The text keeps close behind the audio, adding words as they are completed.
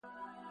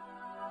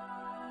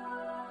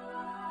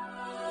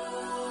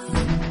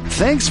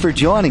Thanks for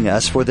joining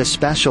us for the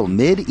special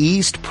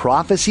Mid-East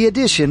Prophecy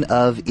edition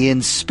of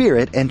In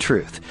Spirit and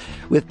Truth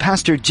with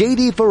Pastor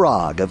J.D.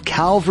 Farag of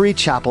Calvary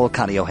Chapel,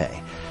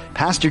 Kaneohe.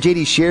 Pastor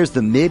J.D. shares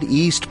the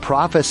Mid-East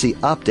Prophecy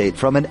update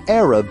from an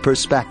Arab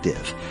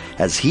perspective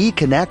as he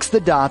connects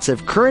the dots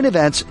of current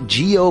events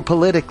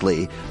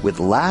geopolitically with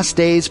last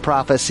days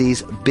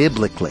prophecies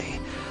biblically.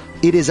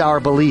 It is our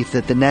belief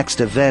that the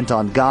next event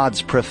on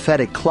God's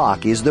prophetic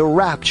clock is the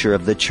rapture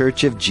of the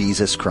Church of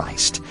Jesus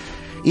Christ.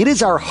 It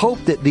is our hope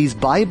that these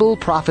Bible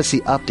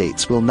prophecy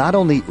updates will not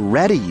only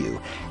ready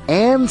you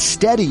and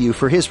steady you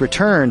for His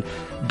return,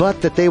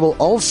 but that they will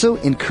also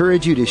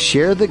encourage you to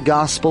share the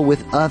gospel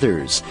with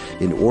others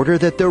in order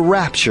that the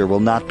rapture will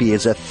not be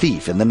as a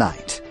thief in the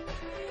night.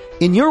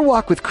 In your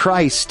walk with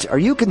Christ, are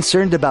you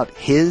concerned about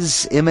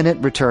His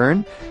imminent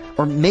return?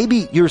 Or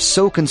maybe you're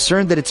so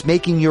concerned that it's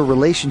making your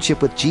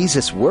relationship with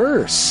Jesus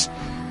worse.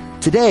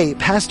 Today,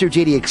 Pastor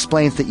J.D.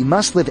 explains that you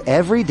must live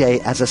every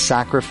day as a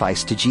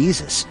sacrifice to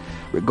Jesus,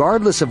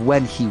 regardless of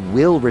when He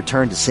will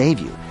return to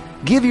save you.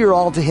 Give your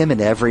all to Him in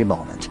every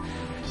moment.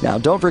 Now,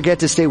 don't forget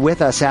to stay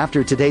with us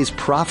after today's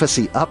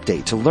prophecy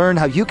update to learn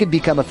how you can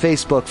become a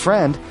Facebook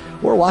friend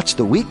or watch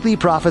the weekly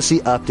prophecy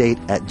update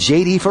at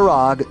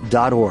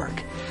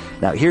jdfarag.org.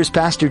 Now, here's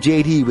Pastor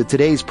J.D. with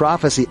today's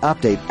prophecy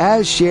update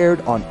as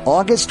shared on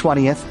August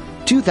 20th,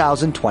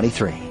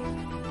 2023.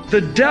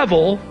 The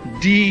devil,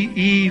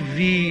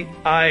 D-E-V-I-L,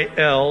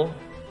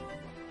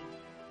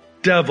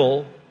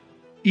 devil,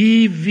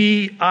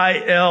 E-V-I-L-L-I-V-E,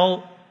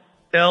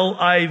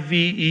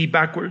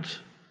 backwards.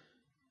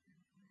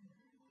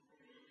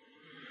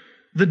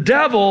 The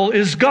devil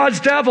is God's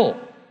devil.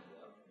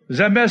 Does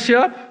that mess you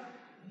up?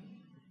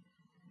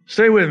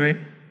 Stay with me.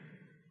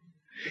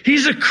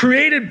 He's a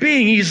created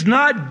being. He's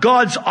not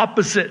God's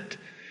opposite.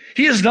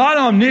 He is not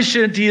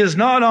omniscient. He is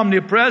not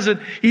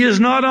omnipresent. He is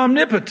not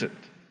omnipotent.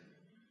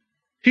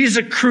 He's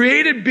a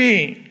created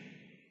being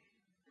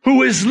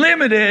who is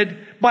limited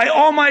by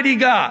Almighty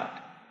God.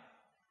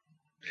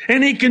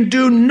 And he can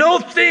do no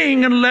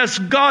thing unless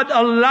God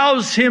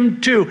allows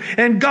him to.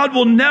 And God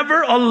will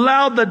never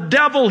allow the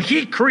devil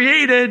He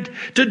created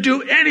to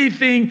do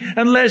anything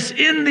unless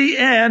in the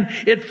end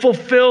it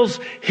fulfills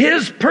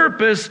His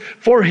purpose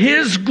for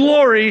His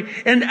glory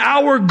and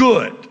our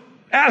good.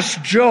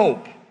 Ask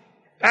Job.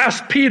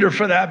 Ask Peter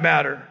for that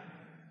matter.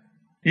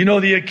 You know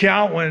the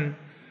account when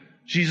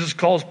Jesus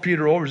calls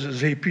Peter over and says,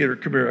 "Hey Peter,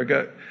 come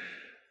here.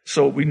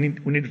 So we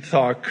need to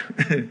talk."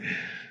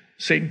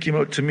 Satan came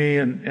out to me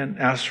and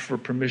asked for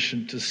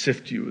permission to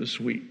sift you as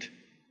wheat.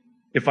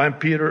 If I'm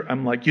Peter,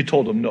 I'm like, you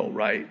told him no,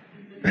 right?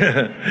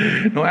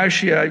 No,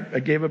 actually, I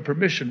gave him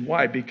permission.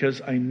 Why?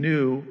 Because I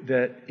knew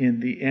that in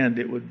the end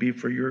it would be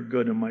for your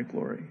good and my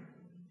glory.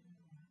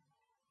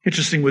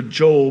 Interesting with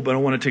Job, I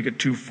don't want to take it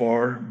too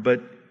far,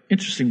 but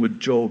interesting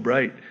with Job,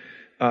 right?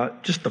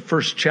 Just the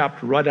first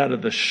chapter, right out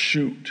of the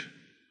chute,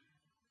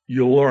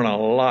 you'll learn a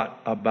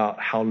lot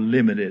about how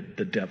limited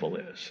the devil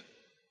is.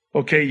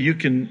 Okay, you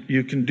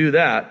can do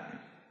that,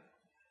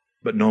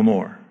 but no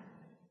more.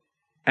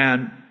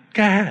 And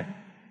go ahead.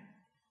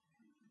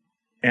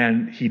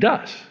 And he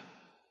does.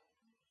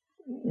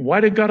 Why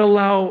did God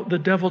allow the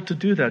devil to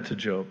do that to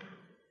Job?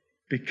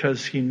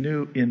 Because he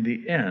knew in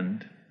the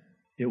end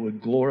it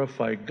would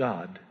glorify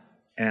God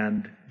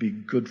and be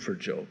good for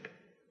Job.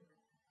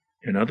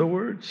 In other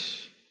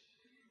words,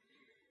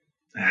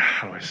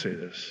 how do I say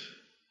this?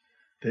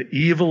 The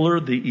eviler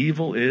the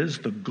evil is,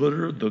 the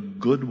gooder the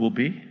good will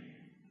be.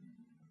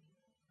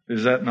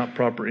 Is that not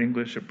proper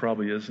English? It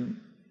probably isn't.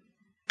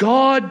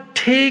 God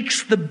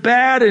takes the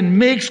bad and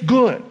makes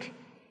good.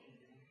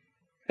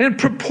 And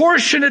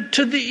proportionate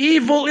to the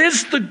evil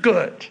is the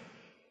good.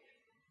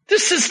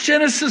 This is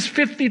Genesis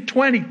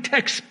 50:20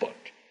 textbook.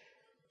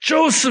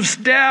 Joseph's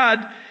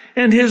dad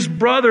and his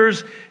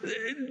brothers,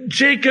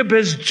 Jacob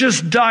has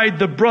just died.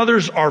 The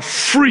brothers are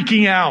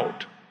freaking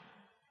out.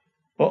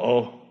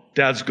 Uh-oh,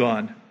 dad's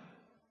gone.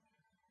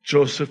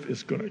 Joseph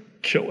is going to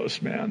kill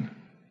us, man.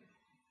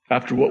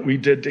 After what we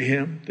did to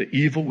him, the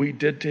evil we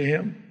did to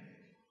him.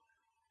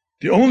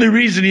 The only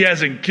reason he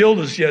hasn't killed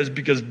us yet is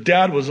because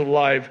Dad was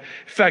alive.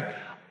 In fact,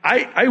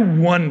 I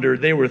wonder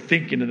they were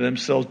thinking to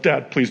themselves,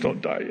 Dad, please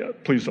don't die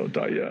yet. Please don't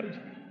die yet.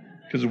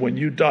 Because when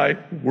you die,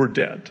 we're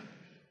dead.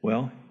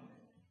 Well,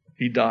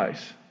 he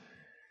dies.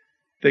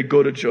 They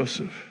go to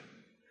Joseph.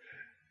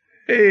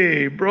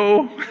 Hey,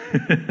 bro.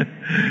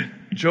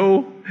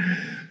 Joe,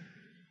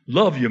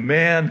 love you,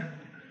 man.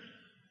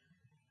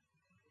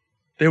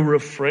 They were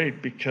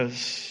afraid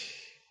because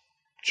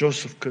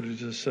Joseph could have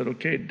just said,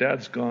 okay,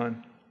 Dad's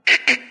gone.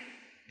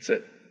 That's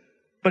it.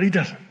 But he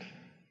doesn't.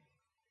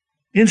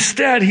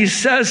 Instead, he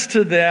says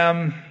to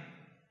them,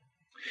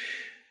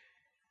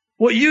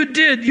 what you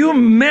did, you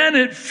meant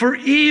it for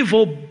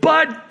evil,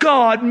 but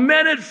God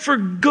meant it for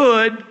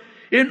good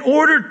in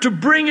order to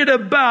bring it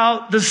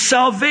about the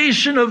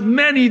salvation of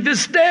many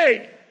this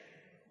day.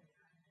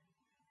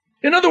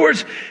 In other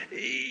words,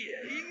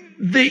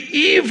 the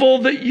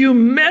evil that you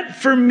meant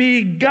for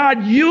me,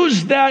 God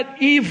used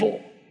that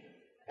evil.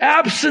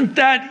 Absent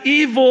that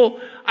evil,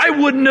 I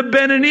wouldn't have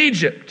been in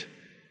Egypt.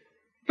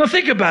 Now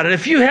think about it.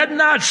 If you had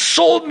not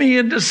sold me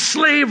into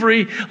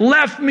slavery,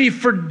 left me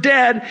for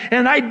dead,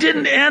 and I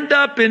didn't end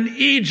up in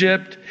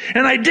Egypt,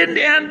 and I didn't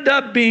end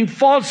up being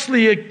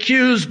falsely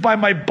accused by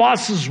my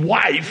boss's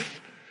wife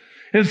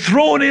and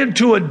thrown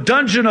into a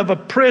dungeon of a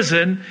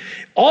prison,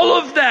 all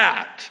of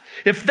that,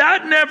 if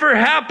that never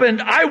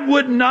happened, I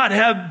would not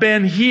have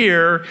been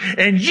here,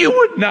 and you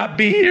would not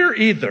be here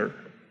either.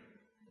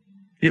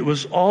 It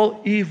was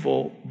all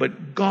evil,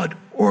 but God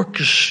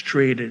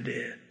orchestrated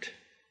it.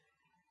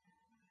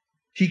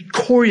 He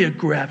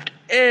choreographed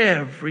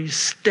every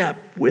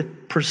step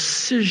with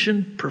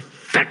precision,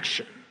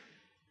 perfection.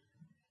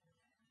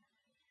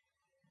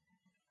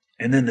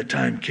 And then the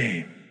time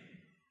came.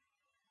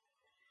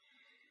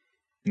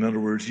 In other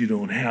words, you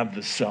don't have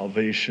the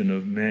salvation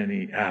of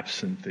many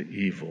absent the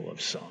evil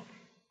of some.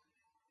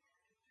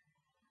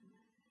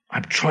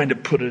 I'm trying to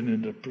put it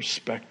into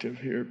perspective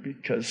here,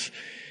 because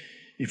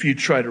if you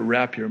try to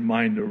wrap your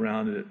mind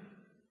around it,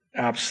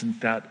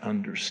 absent that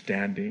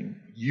understanding,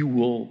 you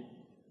will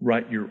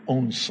write your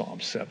own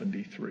Psalm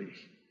 73.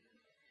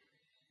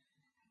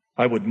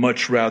 I would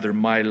much rather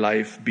my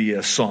life be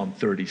a Psalm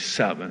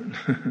 37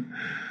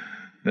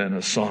 than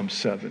a Psalm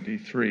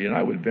 73. And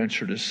I would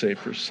venture to say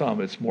for some,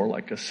 it's more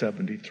like a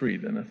 73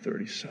 than a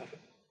 37.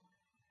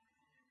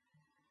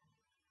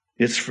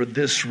 It's for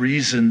this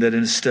reason that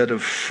instead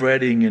of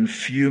fretting and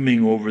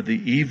fuming over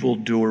the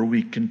evildoer,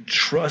 we can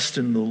trust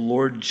in the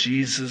Lord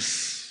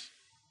Jesus.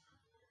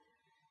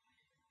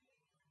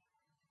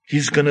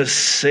 He's going to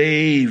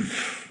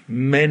save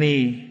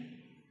many.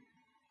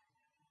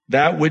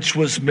 That which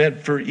was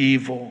meant for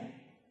evil,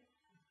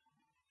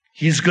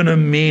 He's going to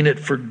mean it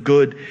for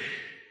good.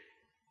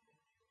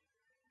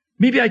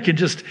 Maybe I can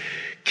just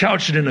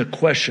couch it in a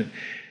question.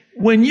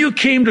 When you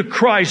came to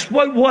Christ,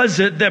 what was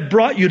it that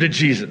brought you to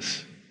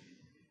Jesus?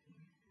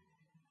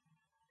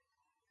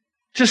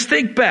 Just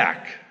think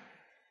back.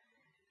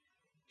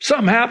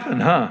 Something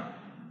happened, huh?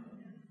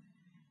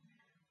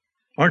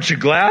 Aren't you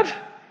glad?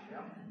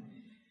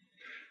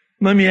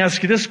 Let me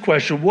ask you this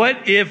question.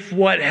 What if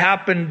what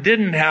happened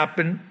didn't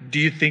happen? Do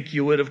you think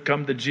you would have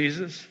come to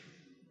Jesus?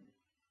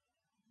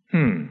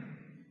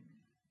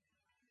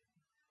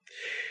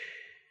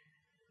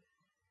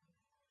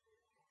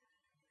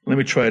 Let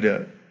me try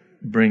to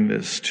bring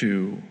this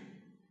to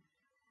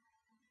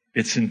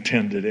its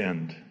intended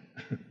end.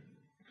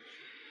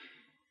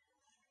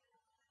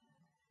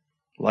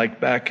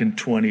 Like back in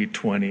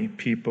 2020,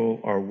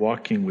 people are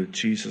walking with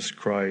Jesus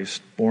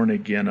Christ, born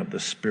again of the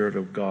Spirit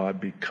of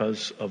God,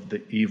 because of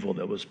the evil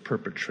that was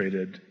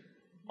perpetrated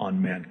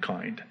on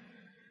mankind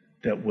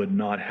that would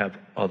not have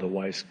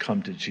otherwise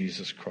come to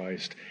Jesus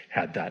Christ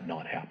had that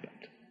not happened.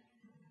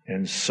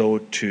 And so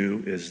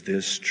too is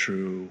this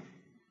true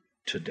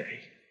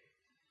today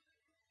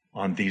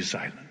on these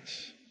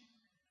islands.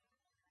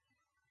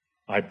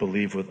 I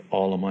believe with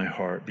all of my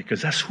heart,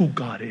 because that's who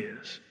God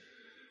is.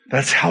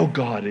 That's how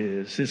God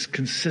is. It's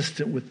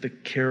consistent with the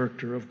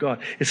character of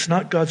God. It's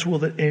not God's will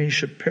that any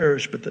should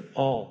perish, but that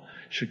all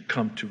should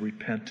come to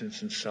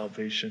repentance and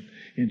salvation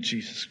in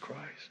Jesus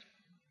Christ.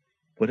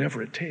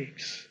 Whatever it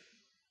takes.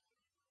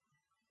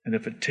 And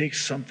if it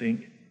takes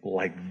something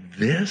like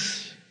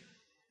this,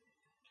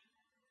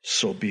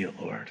 so be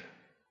it, Lord.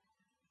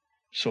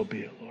 So be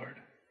it, Lord.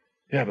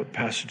 Yeah, but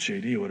Pastor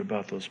J.D., what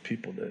about those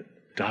people that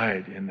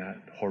died in that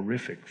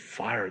horrific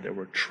fire that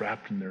were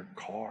trapped in their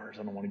cars?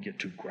 I don't want to get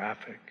too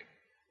graphic.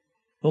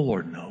 The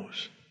Lord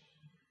knows.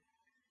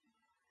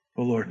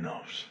 The Lord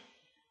knows.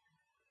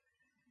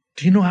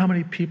 Do you know how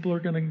many people are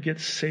going to get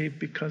saved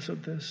because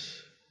of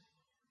this?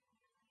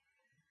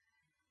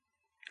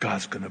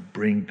 God's going to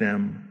bring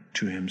them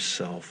to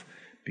Himself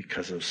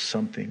because of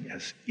something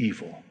as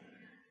evil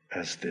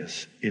as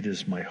this. It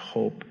is my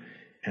hope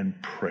and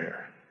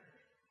prayer.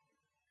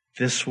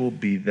 This will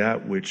be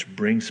that which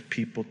brings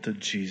people to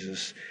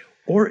Jesus,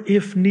 or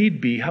if need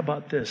be, how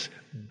about this?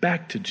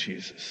 Back to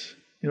Jesus.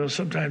 You know,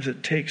 sometimes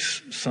it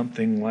takes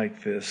something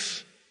like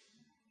this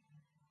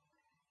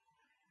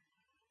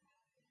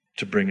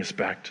to bring us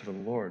back to the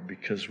Lord,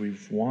 because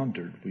we've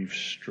wandered, we've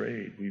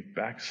strayed, we've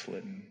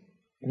backslidden.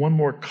 One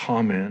more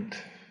comment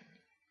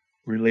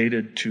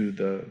related to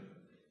the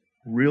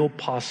real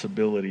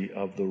possibility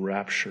of the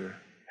rapture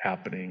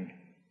happening,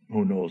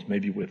 who knows,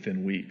 maybe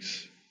within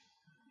weeks.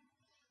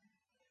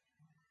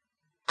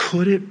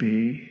 Could it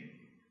be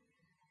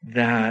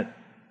that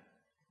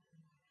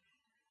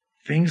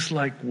things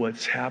like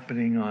what's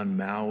happening on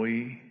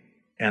Maui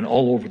and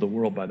all over the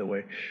world, by the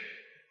way,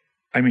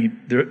 I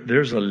mean,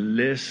 there's a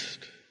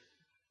list.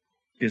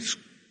 It's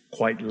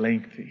quite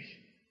lengthy.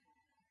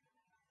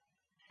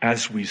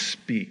 As we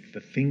speak,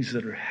 the things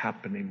that are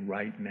happening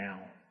right now.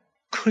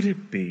 Could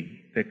it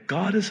be that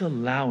God is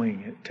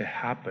allowing it to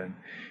happen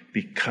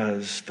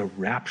because the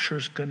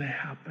rapture's going to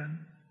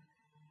happen?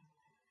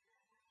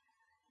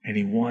 And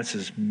He wants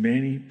as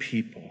many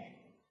people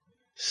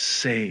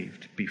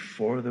saved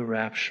before the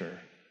rapture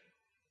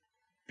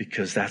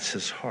because that's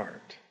His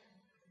heart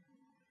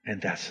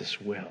and that's His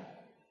will.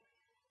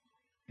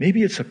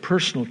 Maybe it's a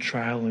personal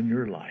trial in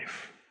your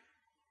life.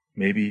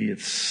 Maybe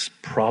it's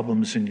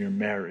problems in your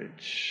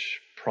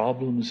marriage,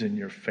 problems in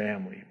your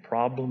family,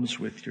 problems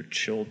with your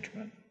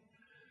children,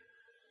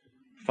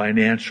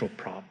 financial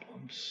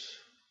problems,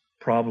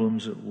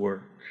 problems at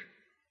work.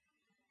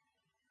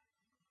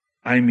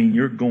 I mean,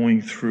 you're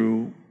going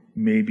through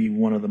maybe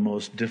one of the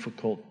most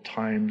difficult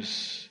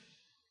times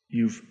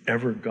you've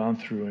ever gone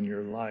through in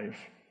your life.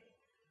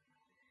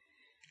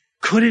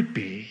 Could it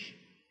be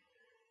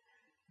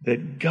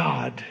that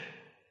God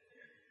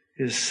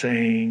is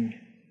saying,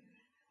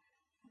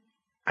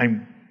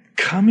 I'm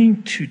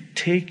coming to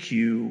take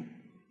you.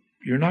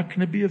 You're not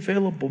going to be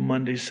available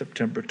Monday,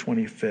 September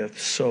 25th.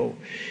 So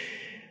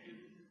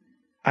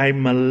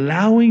I'm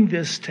allowing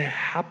this to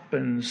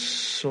happen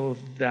so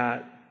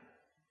that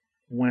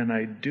when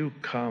I do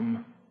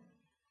come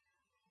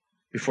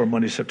before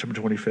Monday, September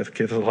 25th,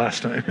 okay, the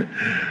last time,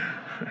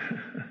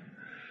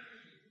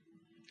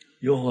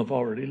 you'll have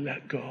already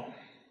let go.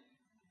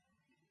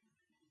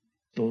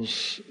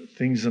 Those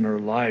things in our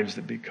lives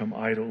that become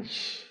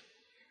idols.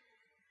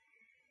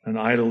 An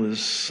idol is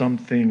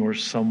something or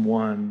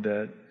someone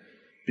that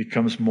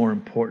becomes more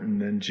important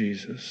than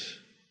Jesus.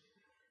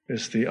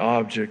 It's the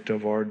object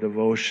of our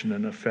devotion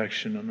and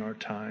affection and our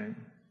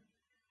time.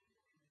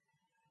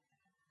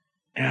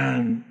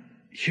 And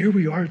here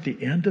we are at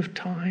the end of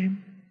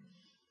time.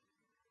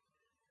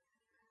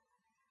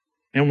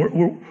 And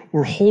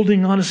we're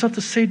holding on. It's not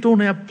to say don't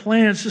have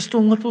plans. Just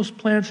don't let those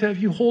plans have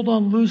you. Hold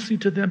on loosely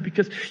to them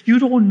because you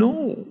don't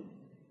know.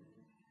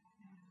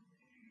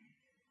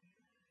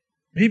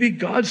 Maybe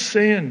God's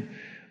saying,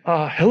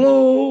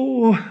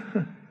 hello,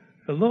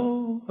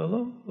 hello,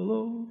 hello,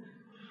 hello.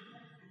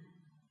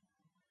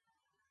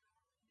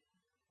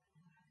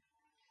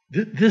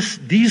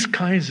 These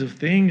kinds of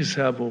things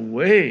have a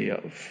way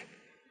of,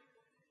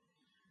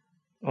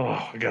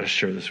 I got to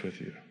share this with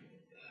you.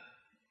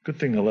 Good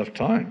thing I left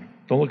time.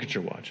 Don't look at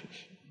your watches.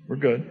 We're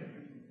good.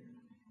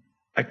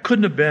 I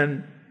couldn't have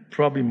been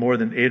probably more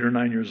than 8 or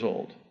 9 years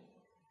old.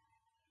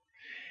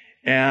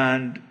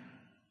 And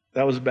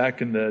that was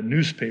back in the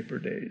newspaper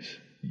days.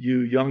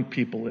 You young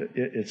people,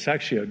 it's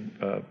actually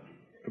a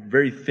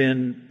very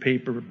thin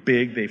paper,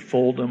 big. They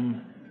fold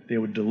them. They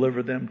would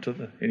deliver them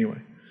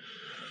anyway.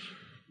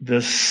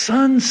 The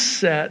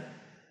sunset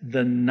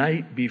the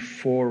night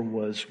before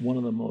was one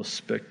of the most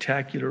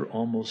spectacular,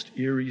 almost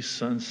eerie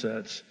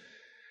sunsets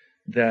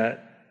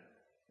that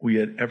we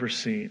had ever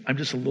seen. I'm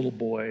just a little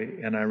boy,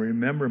 and I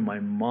remember my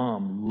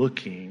mom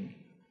looking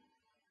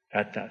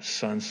at that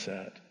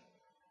sunset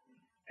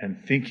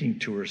and thinking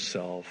to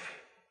herself,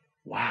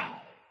 wow,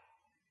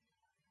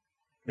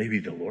 maybe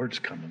the Lord's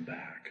coming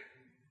back.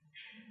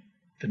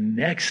 The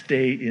next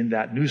day in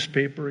that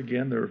newspaper,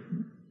 again, they're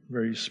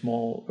very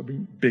small,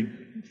 big,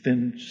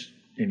 thin,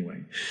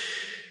 anyway.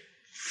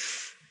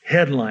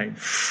 Headline,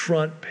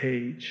 front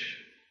page,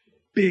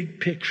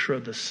 big picture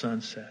of the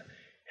sunset.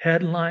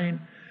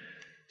 Headline,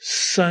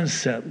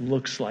 sunset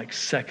looks like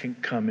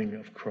second coming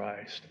of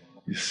Christ.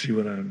 You see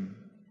what I'm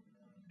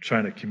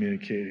trying to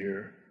communicate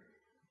here?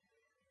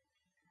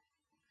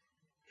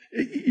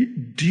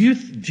 Do you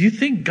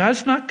think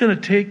God's not going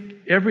to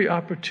take every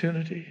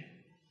opportunity,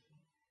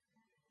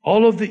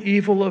 all of the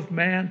evil of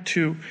man,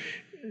 to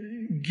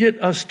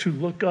get us to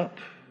look up?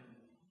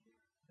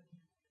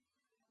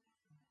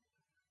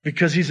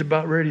 Because He's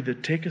about ready to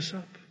take us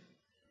up.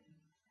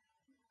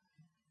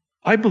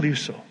 I believe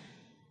so.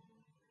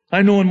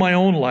 I know in my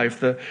own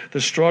life the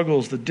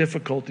struggles, the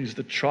difficulties,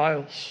 the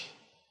trials.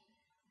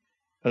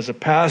 As a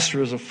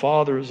pastor, as a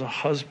father, as a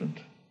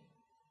husband.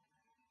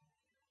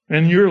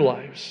 And your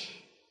lives.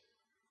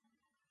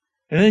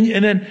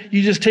 And then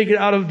you just take it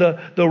out of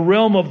the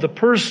realm of the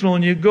personal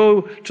and you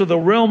go to the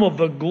realm of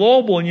the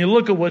global and you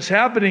look at what's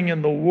happening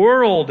in the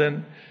world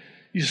and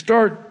you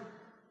start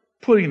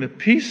putting the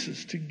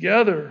pieces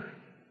together.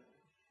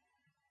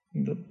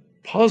 And the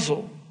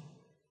puzzle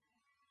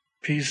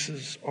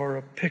pieces are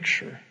a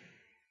picture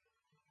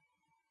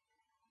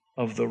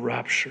of the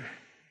rapture.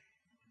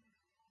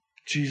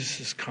 Jesus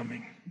is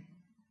coming.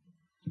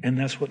 And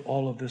that's what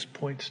all of this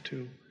points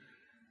to.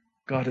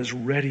 God is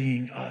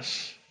readying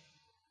us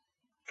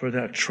for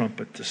that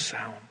trumpet to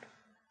sound.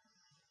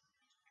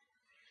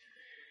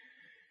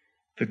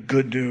 The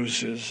good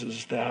news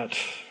is that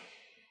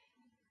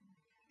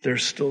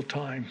there's still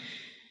time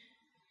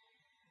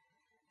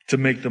to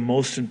make the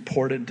most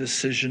important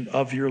decision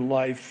of your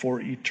life for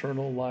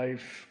eternal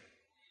life.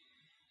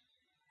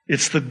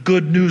 It's the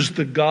good news,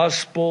 the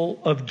gospel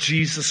of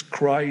Jesus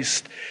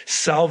Christ.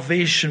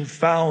 Salvation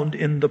found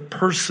in the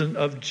person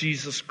of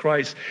Jesus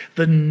Christ.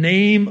 The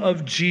name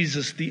of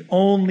Jesus, the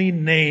only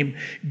name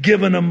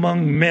given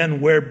among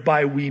men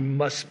whereby we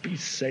must be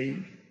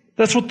saved.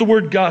 That's what the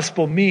word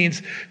gospel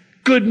means.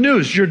 Good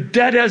news. Your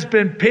debt has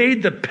been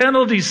paid. The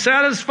penalty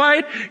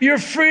satisfied. You're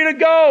free to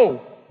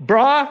go.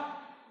 Brah.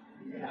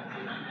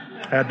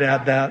 Had to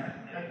add that.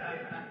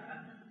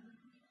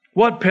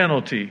 What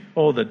penalty?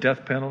 Oh, the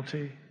death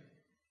penalty.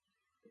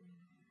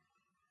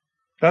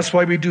 That's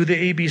why we do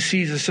the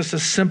ABCs. It's just a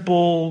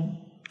simple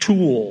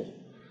tool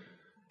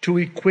to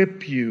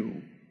equip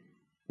you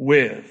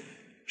with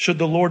Should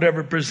the Lord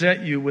ever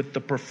present you with the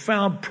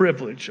profound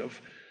privilege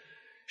of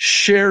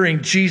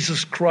sharing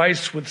Jesus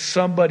Christ with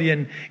somebody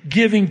and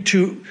giving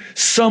to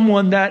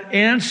someone that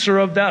answer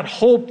of that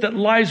hope that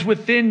lies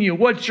within you.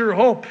 What's your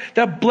hope?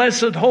 That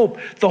blessed hope.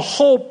 The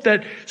hope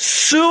that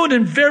soon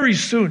and very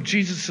soon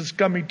Jesus is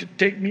coming to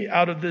take me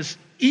out of this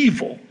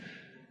evil,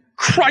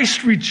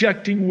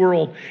 Christ-rejecting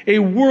world. A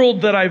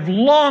world that I've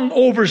long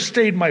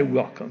overstayed my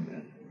welcome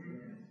in.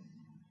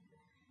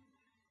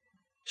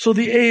 So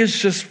the A is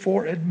just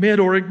for admit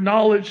or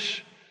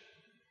acknowledge.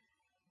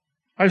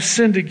 I've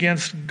sinned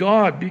against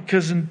God,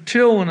 because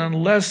until and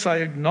unless I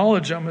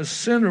acknowledge I'm a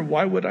sinner,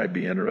 why would I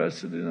be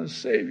interested in a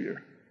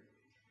Savior?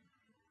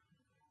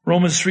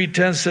 Romans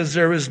 3:10 says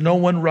there is no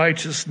one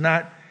righteous,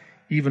 not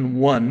even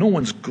one. No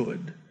one's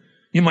good.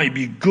 You might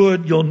be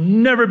good, you'll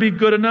never be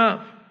good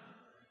enough.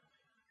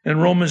 And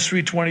Romans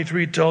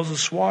 3:23 tells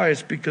us why.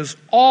 It's because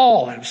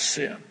all have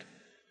sinned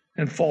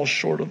and fall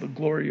short of the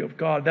glory of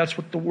God. That's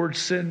what the word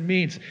sin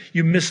means.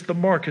 You missed the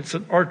mark. It's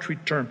an archery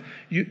term.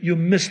 You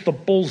missed the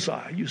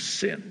bullseye. You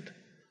sinned.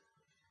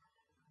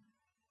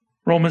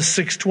 Romans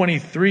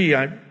 6:23,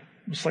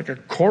 it's like a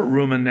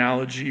courtroom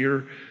analogy.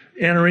 You're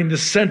entering the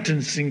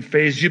sentencing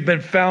phase. You've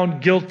been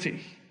found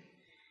guilty.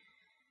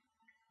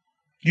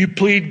 You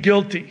plead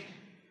guilty.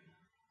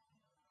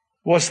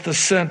 What's the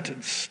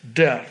sentence?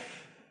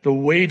 Death. The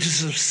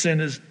wages of sin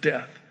is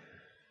death.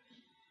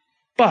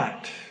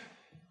 But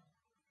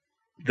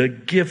the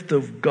gift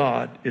of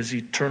God is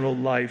eternal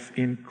life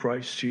in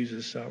Christ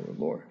Jesus our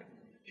Lord.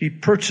 He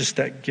purchased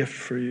that gift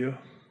for you.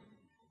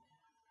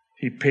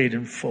 He paid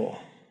in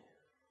full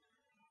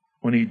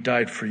when He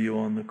died for you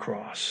on the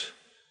cross.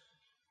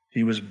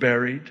 He was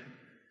buried.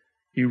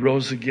 He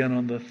rose again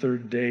on the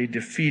third day,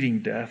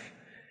 defeating death,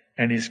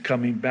 and He's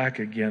coming back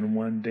again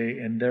one day.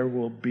 And there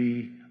will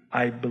be,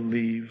 I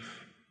believe,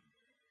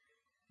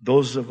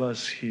 those of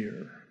us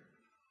here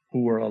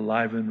who are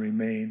alive and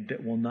remain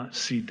that will not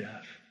see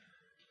death,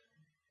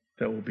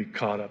 that will be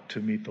caught up to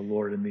meet the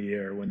Lord in the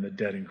air when the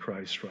dead in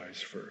Christ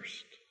rise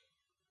first.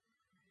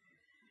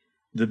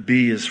 The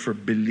B is for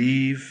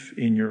believe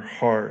in your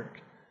heart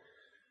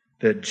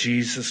that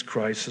Jesus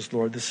Christ is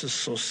Lord. This is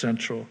so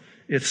central.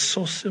 It's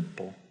so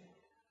simple.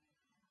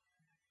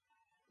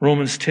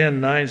 Romans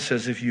 10:9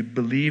 says, if you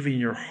believe in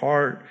your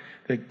heart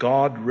that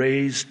God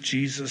raised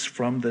Jesus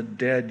from the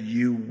dead,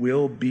 you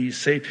will be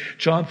saved.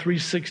 John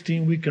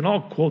 3:16, we can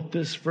all quote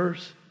this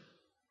verse.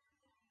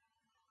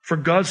 For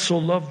God so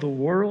loved the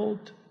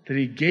world that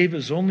He gave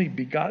His only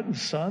begotten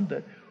Son,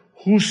 that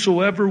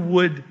whosoever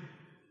would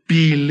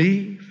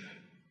believe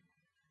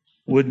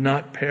would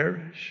not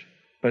perish,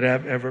 but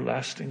have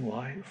everlasting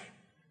life.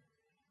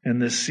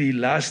 And the C,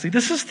 lastly,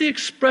 this is the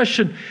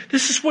expression.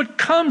 This is what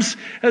comes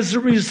as a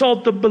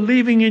result of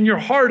believing in your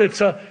heart.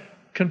 It's a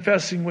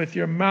confessing with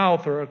your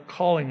mouth or a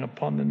calling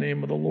upon the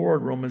name of the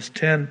Lord. Romans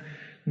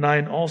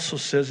 10:9 also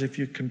says, if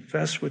you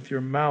confess with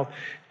your mouth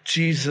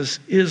Jesus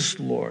is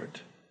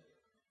Lord,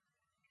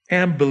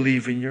 and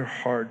believe in your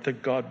heart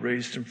that God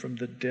raised Him from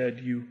the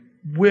dead, you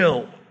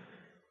will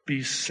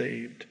be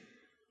saved.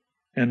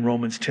 And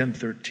Romans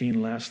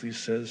 10:13 lastly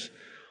says,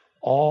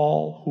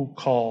 all who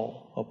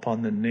call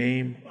upon the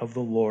name of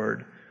the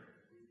Lord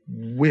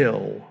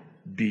will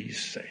be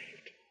saved.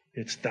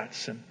 It's that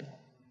simple.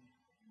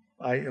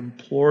 I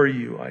implore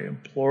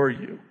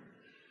you,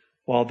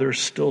 while there's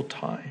still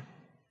time,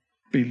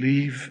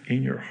 believe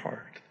in your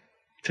heart.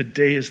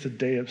 Today is the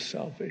day of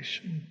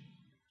salvation.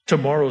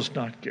 Tomorrow's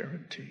not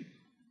guaranteed.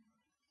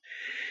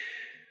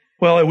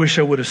 Well, I wish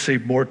I would have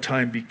saved more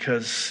time,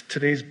 because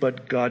today's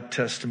But God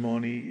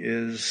testimony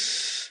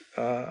is,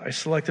 I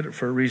selected it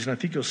for a reason. I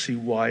think you'll see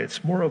why.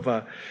 It's more of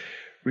a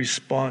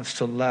response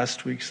to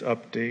last week's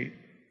update.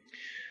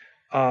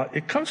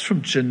 It comes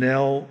from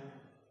Janelle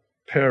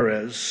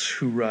Perez,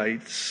 who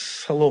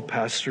writes, hello,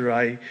 Pastor.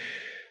 I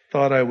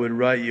thought I would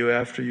write you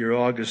after your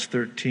August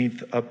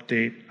 13th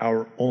update,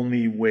 Our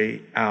Only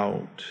Way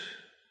Out.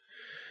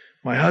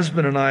 My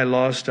husband and I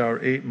lost our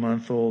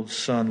 8-month-old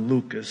son,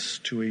 Lucas,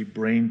 to a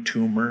brain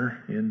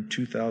tumor in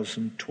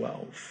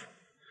 2012.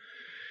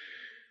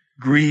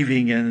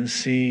 Grieving and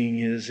seeing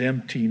his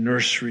empty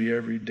nursery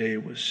every day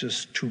was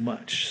just too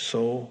much.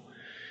 So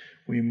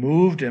we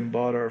moved and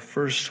bought our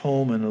first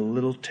home in a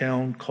little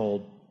town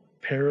called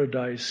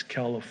Paradise,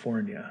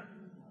 California.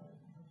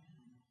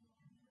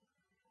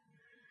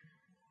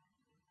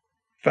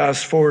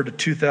 Fast forward to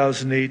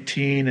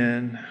 2018,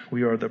 and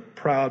we are the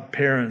proud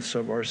parents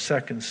of our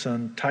second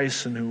son,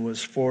 Tyson, who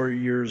was 4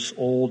 years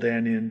old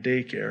and in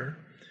daycare.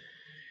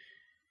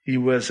 He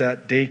was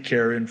at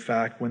daycare, in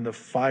fact, when the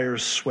fire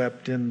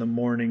swept in the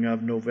morning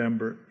of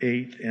November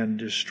 8th and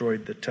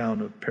destroyed the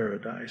town of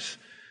Paradise.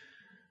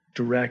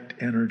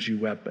 Direct energy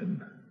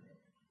weapon.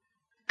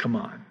 Come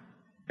on.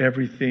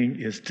 Everything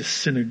is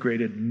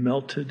disintegrated,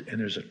 melted, and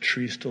there's a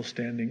tree still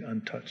standing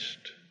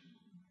untouched.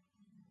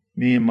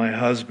 Me and my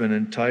husband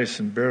and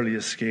Tyson barely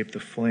escaped the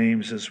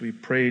flames as we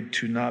prayed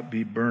to not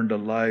be burned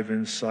alive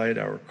inside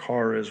our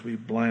car as we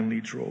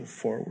blindly drove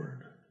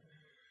forward.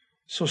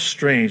 So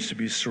strange to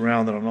be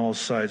surrounded on all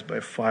sides by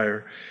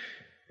fire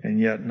and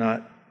yet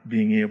not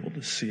being able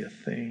to see a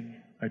thing.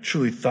 I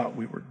truly thought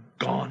we were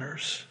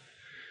goners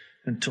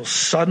until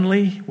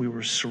suddenly we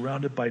were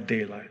surrounded by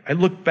daylight. I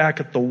looked back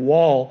at the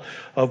wall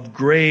of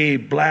gray,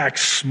 black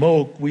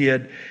smoke we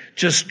had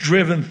just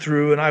driven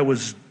through, and I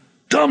was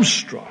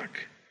dumbstruck.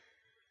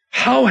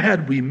 How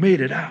had we made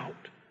it out?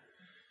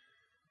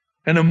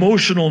 An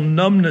emotional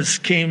numbness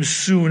came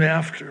soon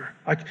after.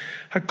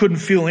 I couldn't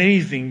feel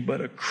anything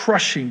but a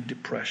crushing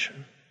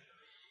depression.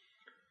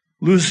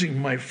 Losing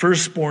my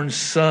firstborn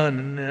son,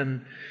 and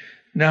then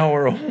now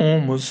our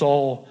home was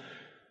all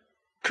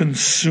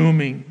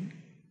consuming.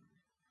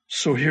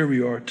 So here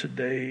we are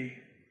today.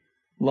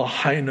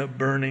 Lahaina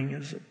burning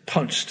is a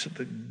punch to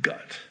the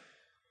gut.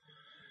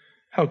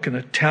 How can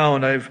a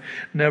town I've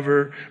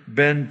never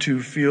been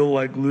to feel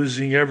like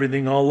losing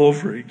everything all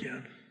over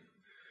again?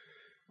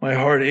 My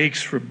heart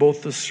aches for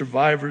both the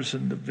survivors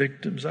and the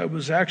victims. I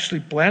was actually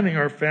planning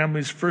our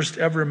family's first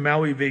ever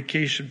Maui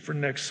vacation for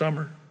next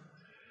summer,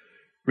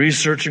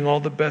 researching all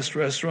the best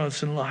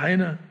restaurants in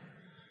Lahaina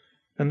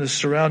and the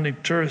surrounding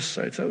tourist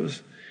sites. I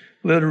was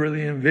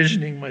literally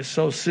envisioning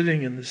myself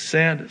sitting in the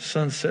sand at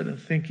sunset and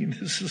thinking,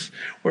 this is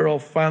where I'll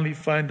finally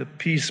find the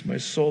peace my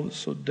soul is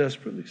so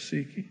desperately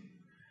seeking.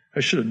 I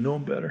should have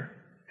known better.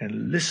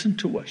 And listen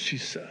to what she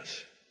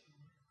says.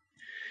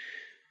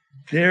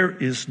 There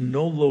is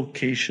no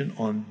location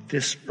on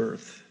this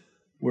earth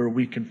where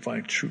we can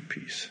find true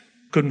peace.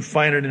 Couldn't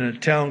find it in a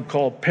town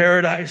called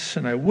Paradise,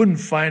 and I wouldn't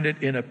find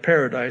it in a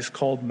paradise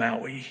called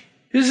Maui.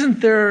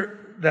 Isn't there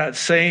that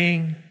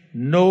saying,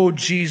 no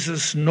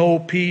Jesus, no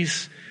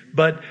peace,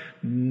 but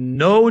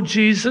no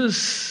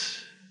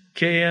Jesus,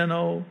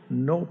 K-N-O,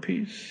 no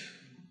peace?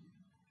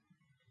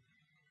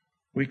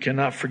 We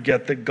cannot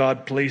forget that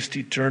God placed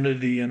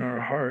eternity in our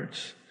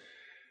hearts.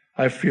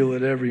 I feel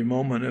it every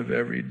moment of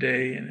every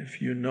day, and if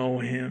you know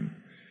Him,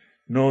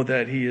 know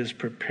that He is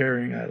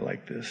preparing, I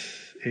like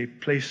this, a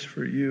place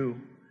for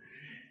you,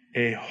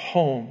 a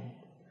home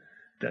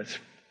that's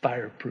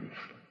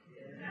fireproof.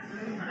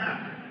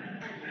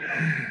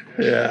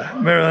 Yeah,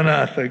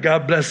 Maranatha.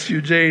 God bless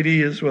you,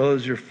 JD, as well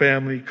as your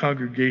family,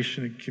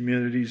 congregation, and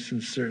community.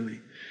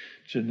 Sincerely,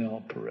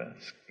 Janelle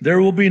Perez. There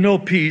will be no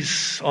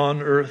peace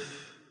on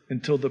earth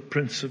until the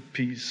Prince of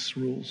Peace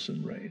rules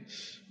and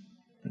reigns.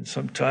 And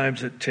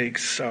sometimes it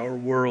takes our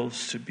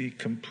worlds to be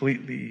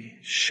completely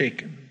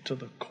shaken to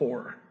the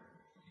core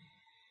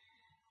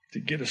to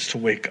get us to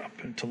wake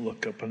up and to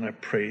look up. And I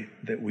pray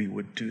that we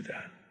would do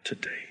that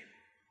today.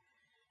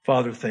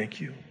 Father, thank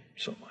you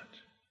so much.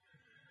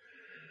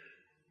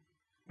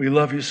 We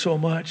love you so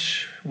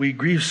much. We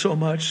grieve so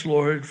much,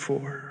 Lord,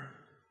 for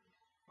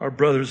our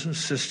brothers and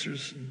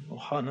sisters in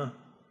Ohana,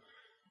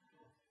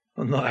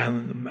 on the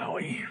island of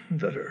Maui,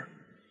 that are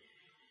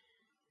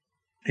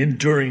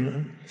enduring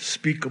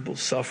unspeakable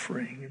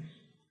suffering.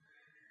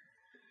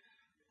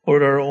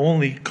 Lord, our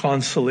only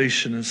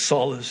consolation and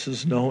solace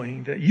is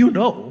knowing that you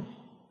know,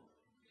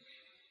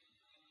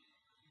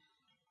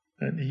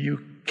 and you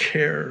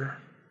care,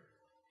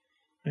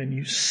 and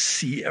you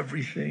see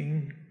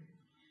everything.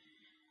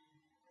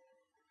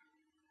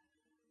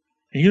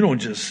 And you don't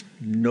just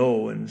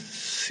know and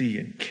see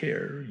and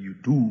care, you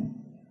do.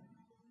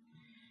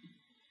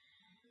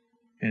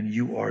 And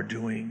you are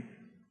doing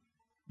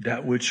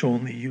that which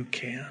only you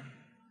can.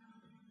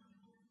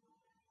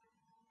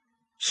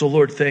 So,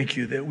 Lord, thank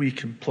you that we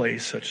can play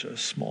such a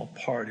small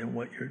part in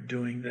what you're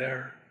doing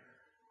there.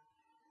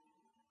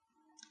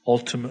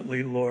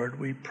 Ultimately, Lord,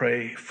 we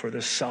pray for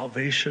the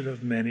salvation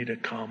of many to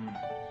come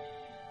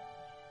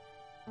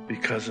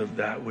because of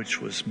that which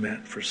was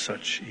meant for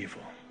such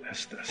evil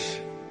as this.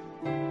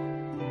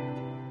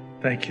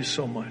 Thank you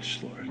so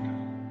much, Lord.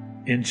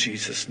 In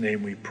Jesus'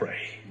 name we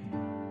pray.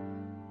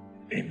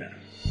 Amen.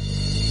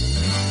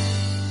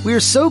 We are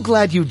so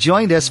glad you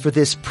joined us for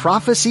this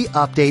prophecy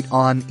update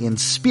on In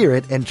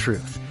Spirit and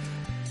Truth.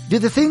 Do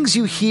the things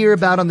you hear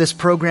about on this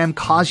program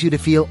cause you to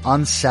feel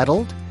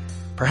unsettled?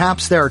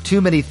 Perhaps there are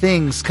too many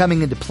things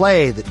coming into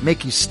play that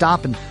make you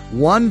stop and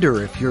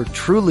wonder if you're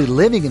truly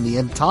living in the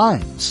end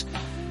times.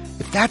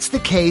 If that's the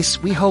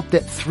case, we hope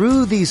that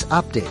through these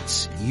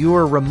updates, you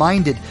are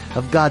reminded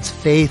of God's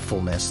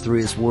faithfulness through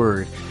His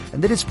Word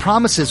and that His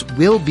promises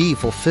will be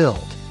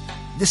fulfilled.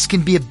 This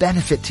can be a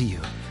benefit to you.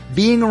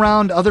 Being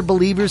around other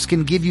believers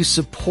can give you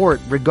support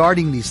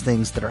regarding these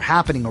things that are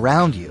happening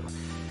around you.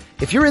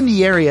 If you're in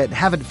the area and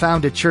haven't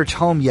found a church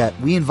home yet,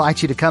 we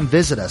invite you to come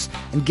visit us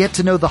and get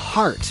to know the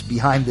heart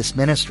behind this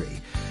ministry.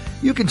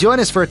 You can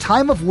join us for a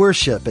time of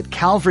worship at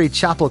Calvary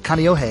Chapel,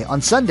 Kaneohe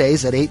on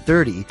Sundays at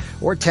 8:30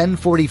 or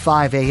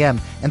 10:45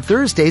 a.m. and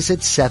Thursdays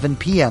at 7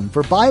 p.m.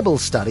 for Bible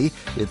study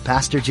with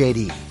Pastor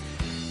JD.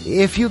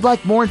 If you'd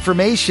like more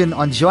information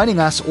on joining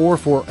us or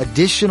for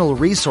additional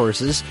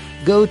resources,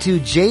 go to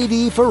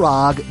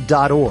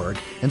jdfarag.org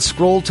and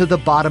scroll to the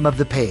bottom of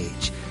the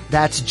page.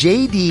 That's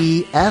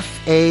jdfarag.org.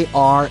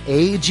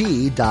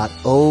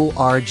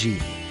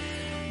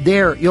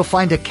 There, you'll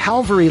find a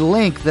Calvary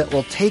link that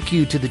will take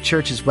you to the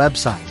church's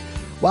website.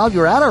 While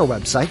you're at our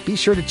website, be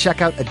sure to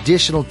check out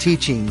additional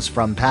teachings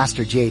from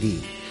Pastor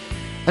JD.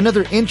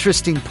 Another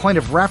interesting point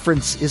of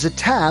reference is a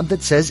tab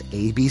that says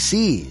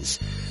ABCs.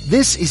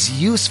 This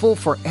is useful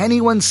for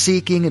anyone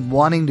seeking and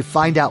wanting to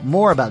find out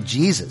more about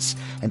Jesus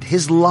and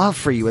his love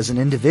for you as an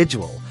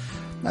individual.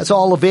 That's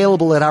all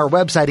available at our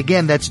website.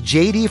 Again, that's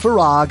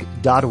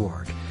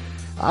jdfarag.org.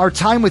 Our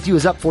time with you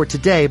is up for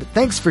today, but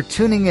thanks for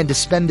tuning in to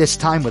spend this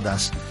time with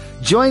us.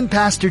 Join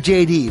Pastor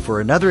JD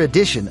for another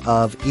edition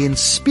of In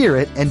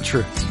Spirit and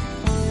Truth.